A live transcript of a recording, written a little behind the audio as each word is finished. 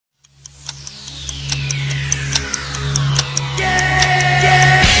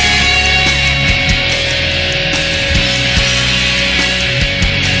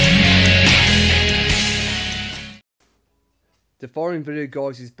following video,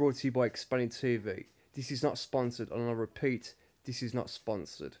 guys, is brought to you by Xpanded TV. This is not sponsored, and I repeat, this is not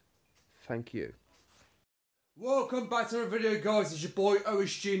sponsored. Thank you. Welcome back to another video, guys. It's your boy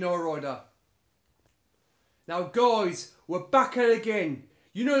OSG Nightrider. Now, guys, we're back at it again.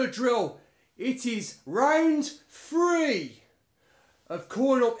 You know the drill. It is round 3 of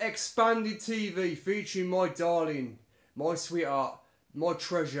calling up Xpanded TV, featuring my darling, my sweetheart, my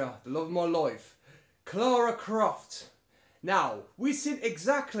treasure, the love of my life, Clara Croft. Now, we've seen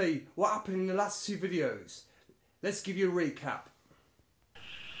exactly what happened in the last 2 videos. Let's give you a recap.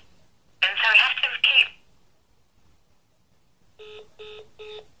 And so we have to keep...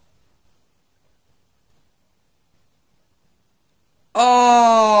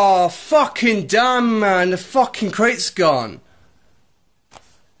 Oh, fucking damn, man. The fucking crate's gone.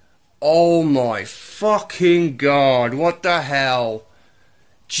 Oh my fucking god. What the hell?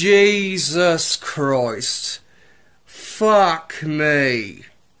 Jesus Christ. Fuck me.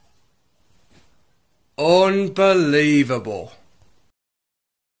 Unbelievable.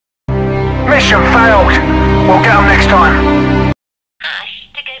 Mission failed. We'll get them next time.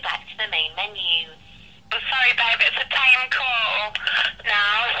 to go back to the main menu. I'm sorry, babe, it's a time call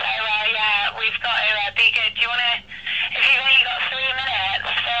now, so yeah, we've got to be good. Do you want to, if you've only got 3 minutes,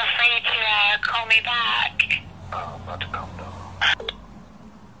 feel free to call me back. Oh, that's calm down.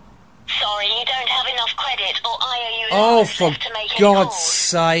 Sorry, you don't have enough credit, or I owe you Oh, enough for to make God's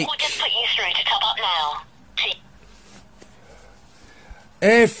sake. We'll just put you through to top up now.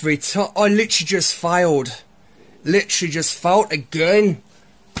 Every time. I literally just failed. Literally just failed again.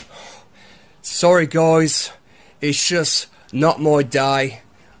 Sorry, guys. It's just not my day.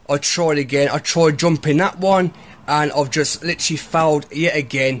 I tried again. I tried jumping that one, and I've just literally failed yet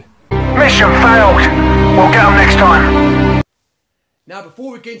again. Mission failed. We'll get them next time. Now,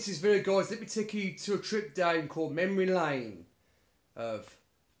 before we get into this video, guys, let me take you to a trip down called Memory Lane of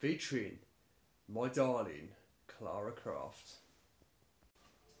featuring my darling Clara Croft.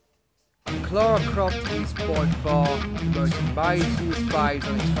 Clara Croft is by far the most amazing spade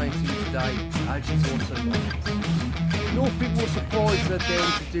on Xpanded TV today, and she's also my Nothing will surprise her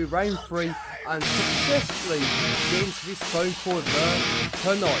then to do round 3 and successfully get into this phone call with her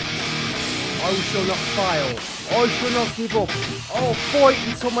tonight. I shall not fail. I shall not give up. I'll fight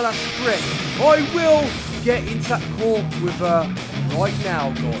until my last breath. I will get into that call with her right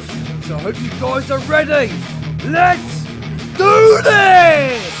now, guys. So I hope you guys are ready. Let's do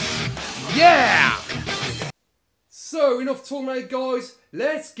this! Yeah! So, enough talking about it, guys.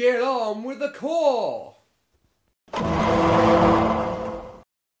 Let's get on with the call.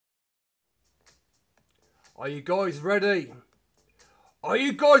 Are you guys ready? Are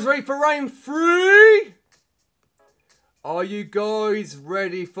you guys ready for round 3? Are you guys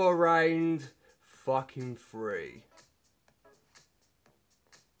ready for round fucking 3?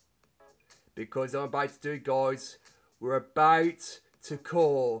 Because I'm about to do it, guys. We're about to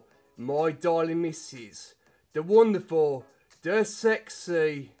call my darling missus, the wonderful, the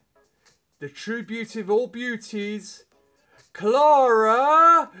sexy, the true beauty of all beauties,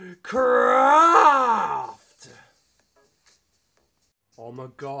 Clara Croft. Oh my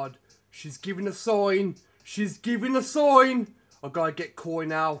god, she's giving a sign. She's giving a sign. I gotta get coy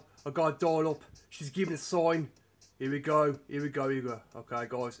now. I gotta dial up. She's giving a sign. Here we go. Here we go. Here we go. Okay,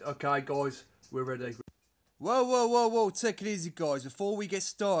 guys. Okay, guys. We're ready. Whoa, whoa, whoa, whoa. Take it easy, guys. Before we get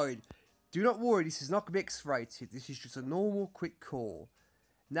started, do not worry. This is not gonna be X-rated. This is just a normal, quick call.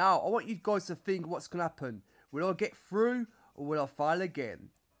 Now, I want you guys to think what's gonna happen. Will I get through, or will I fail again?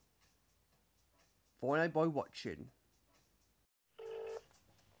 Find out by watching.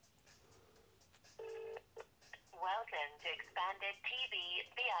 Welcome to Xpanded TV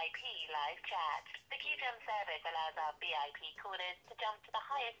VIP live chat. The queue jump service allows our VIP callers to jump to the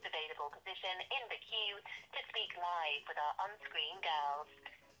highest available position in the queue to speak live with our on-screen girls.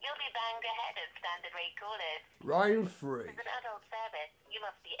 You'll be banged ahead of standard rate callers. Round 3. As an adult service, you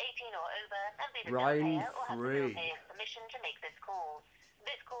must be 18 or over and be the Round payer or have the 3. bill payer's permission to make this call.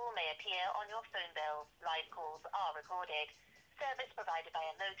 This call may appear on your phone bill. Live calls are recorded. Service provided by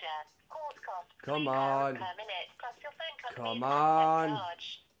a Moja. Calls cost Come £3 on. per minute, plus your phone company's Come handset on.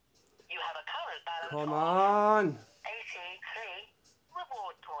 charge. You have a current balance Come of on. 83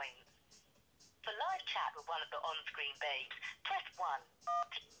 reward points. For live chat with one of the on-screen babes, press 1.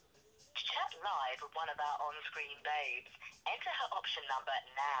 To chat live with one of our on-screen babes, enter her option number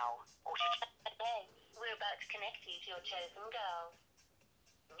now. Or to chat today, we're about to connect you to your chosen girl.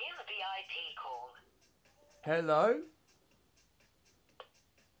 New VIP call. Hello.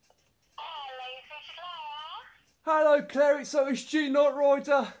 Hello, Sister Clara. Hello, Claire. It's OSG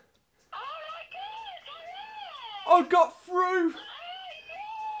Nightrider. Oh my god, hello. I got through.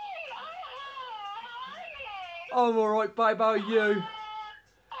 I'm alright, babe, how are you? I'm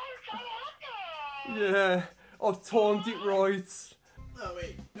so happy. Yeah, I've timed it right. No,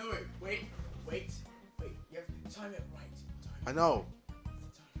 wait. You have to time it right. I know.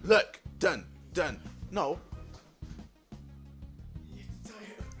 Look, done. No.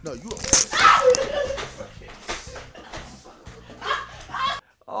 No, you.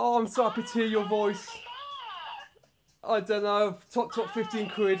 Oh, I'm so happy to hear your voice. I don't know, top 15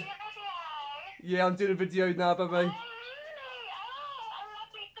 quid. Yeah, I'm doing a video now, baby.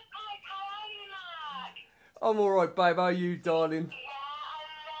 I'm alright, babe, how are you, darling?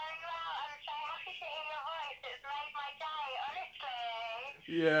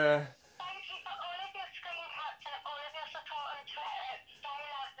 Yeah. Thank you for all of your screenshots and all of your support on Twitter. It's so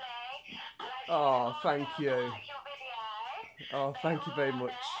lovely. And I Oh, thank you. like your videos. Oh, thank you very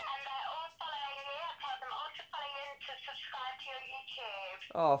much. And they're all following you. I told them all to follow you and to subscribe to your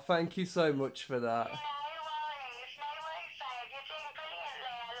YouTube. Oh, thank you so much for that. No worries, babe. You're doing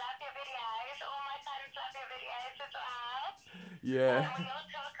brilliantly. I love your videos. All my fans love your videos as well. Yeah. We all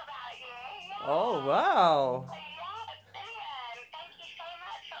talk about you. Yeah. Oh, wow. Yeah, brilliant. Thank you so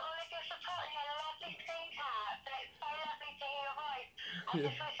much for all of your support and your lovely screenshots. And it's so lovely to hear your voice. I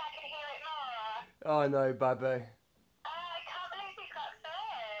just wish I could hear it more. I know, baby. I can't believe you got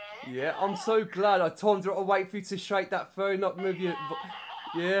through. Yeah, I'm so glad. I told her I'll wait for you to shake that phone up, move your...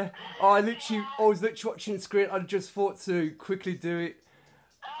 Yeah. I was literally watching the screen. I just thought to quickly do it.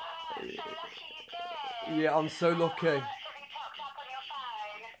 Oh, I'm so lucky you did. Yeah, I'm so lucky. Have you topped up on your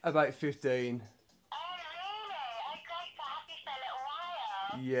phone? About 15. Oh, really? Oh, great. So happy for a little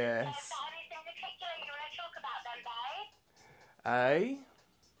while. Yes. Is there anything particular you want to talk about then, babe? Eh?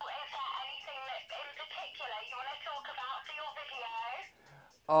 Is there anything that in particular you want to talk about for your video?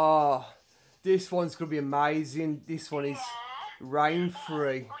 Oh, this one's going to be amazing. This one is rain-free. Oh,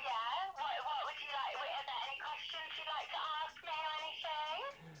 yeah? What would you like? Are there any questions you'd like to ask me or anything?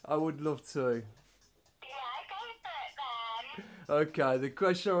 I would love to. Yeah, go for it then. Okay, the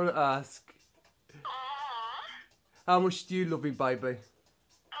question I want to ask. How much do you love me, baby?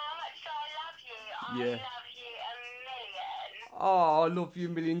 How much do I love you? I Yeah. love you a million. Oh, I love you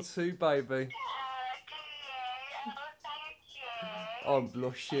a million too, baby. Do you? Oh, thank you. I'm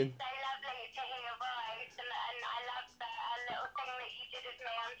blushing. So lovely to hear your voice, and I love the little thing that you did with me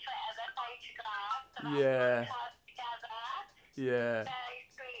on Twitter, the photograph. And Yeah. our podcast together. Yeah. Very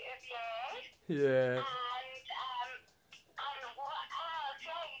sweet of you. Yeah. And what else?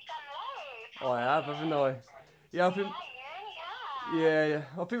 Yeah, you've done loads. I have, haven't I? Yeah, I think... Yeah, you really have.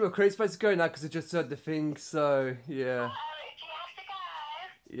 Yeah. I think we're crazy supposed to go now because I just heard the thing, so, yeah. Oh, do you have to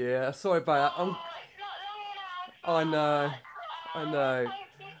go? Yeah, sorry about that. Oh, it's not long enough. I know. I know. Thank you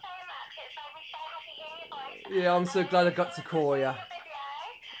so much. It's made me so happy hearing your voice. Yeah, I'm so glad I got to call you.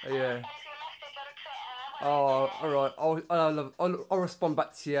 Video. Yeah. Send you a message on Twitter. Oh, alright. I'll respond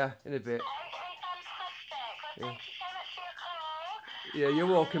back to you in a bit. Okay, fantastic. Well, thank you so much for your call. Yeah, you're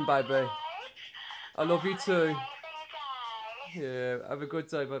welcome, baby. I love you too. Amazing day. Yeah, have a good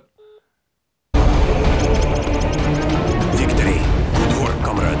day, bud. Victory. Good work,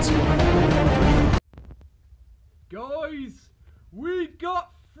 comrades. Guys, we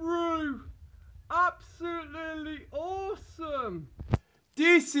got through. Absolutely awesome.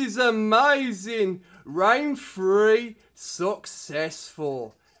 This is amazing. Rain-free,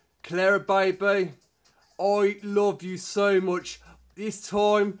 successful. Clara, baby, I love you so much. This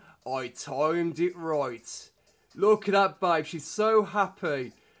time, I timed it right. Look at that, babe. She's so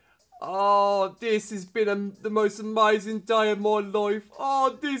happy. Oh, this has been the most amazing day of my life.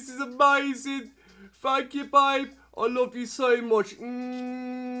 Oh, this is amazing. Thank you, babe. I love you so much.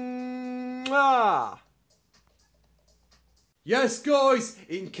 Mwah. Yes, guys,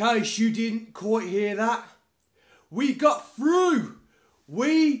 in case you didn't quite hear that, we got through.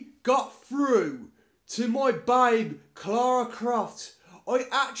 We got through to my babe, Clara Croft. I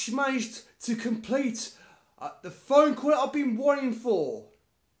actually managed to complete the phone call that I've been waiting for.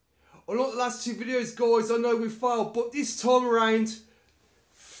 Unlike the last two videos, guys, I know we failed, but this time around,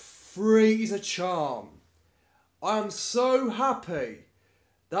 3 is a charm. I am so happy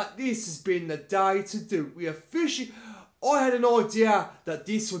that this has been the day to do it. We officially... I had an idea that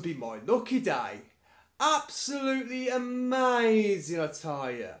this would be my lucky day. Absolutely amazing, I tell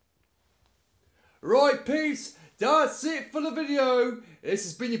you. Right, peeps, that's it for the video. This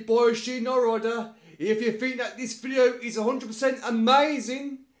has been your boy, Nightrider. If you think that this video is 100%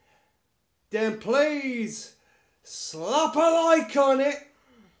 amazing, then please slap a like on it.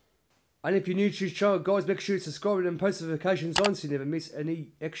 And if you're new to the channel, guys, make sure you subscribe and post notifications on so you never miss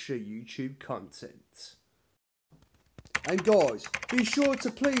any extra YouTube content. And guys, be sure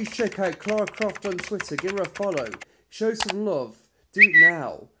to please check out Clara Croft on Twitter. Give her a follow. Show some love. Do it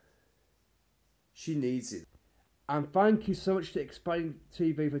now. She needs it. And thank you so much to Xpanded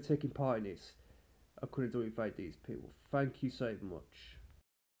TV for taking part in this. I couldn't do it without these people. Thank you so much.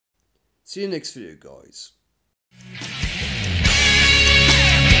 See you next video, guys.